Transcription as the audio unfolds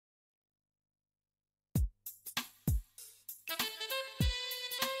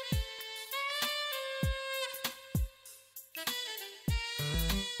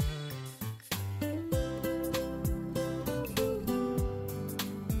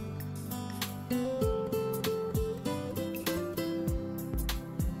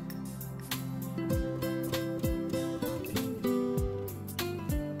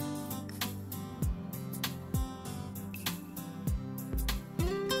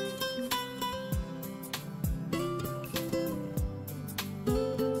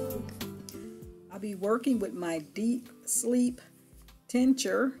be working with my deep sleep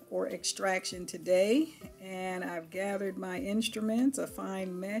tincture or extraction today, and I've gathered my instruments, a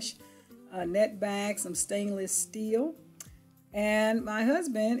fine mesh, a net bag, some stainless steel, and my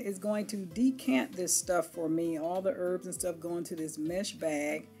husband is going to decant this stuff for me. All the herbs and stuff go into this mesh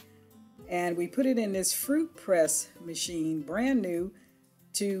bag, and we put it in this fruit press machine, brand new,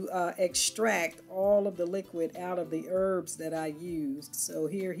 to extract all of the liquid out of the herbs that I used. So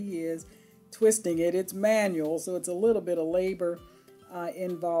here he is twisting it. It's manual, so it's a little bit of labor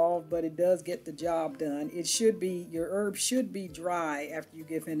involved, but it does get the job done. It should be, your herbs should be dry after you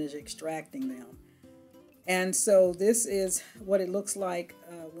get finished extracting them. And so this is what it looks like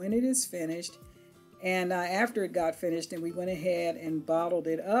when it is finished. And after it got finished, and we went ahead and bottled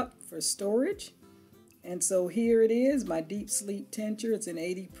it up for storage. And so here it is, my deep sleep tincture. It's an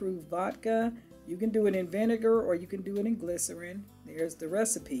 80 proof vodka. You can do it in vinegar or you can do it in glycerin. There's the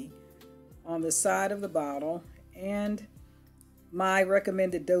recipe on the side of the bottle, and my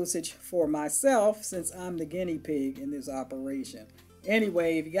recommended dosage for myself, since I'm the guinea pig in this operation.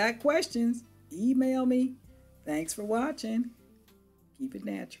 Anyway, if you got questions, email me. Thanks for watching. Keep it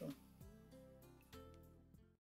natural.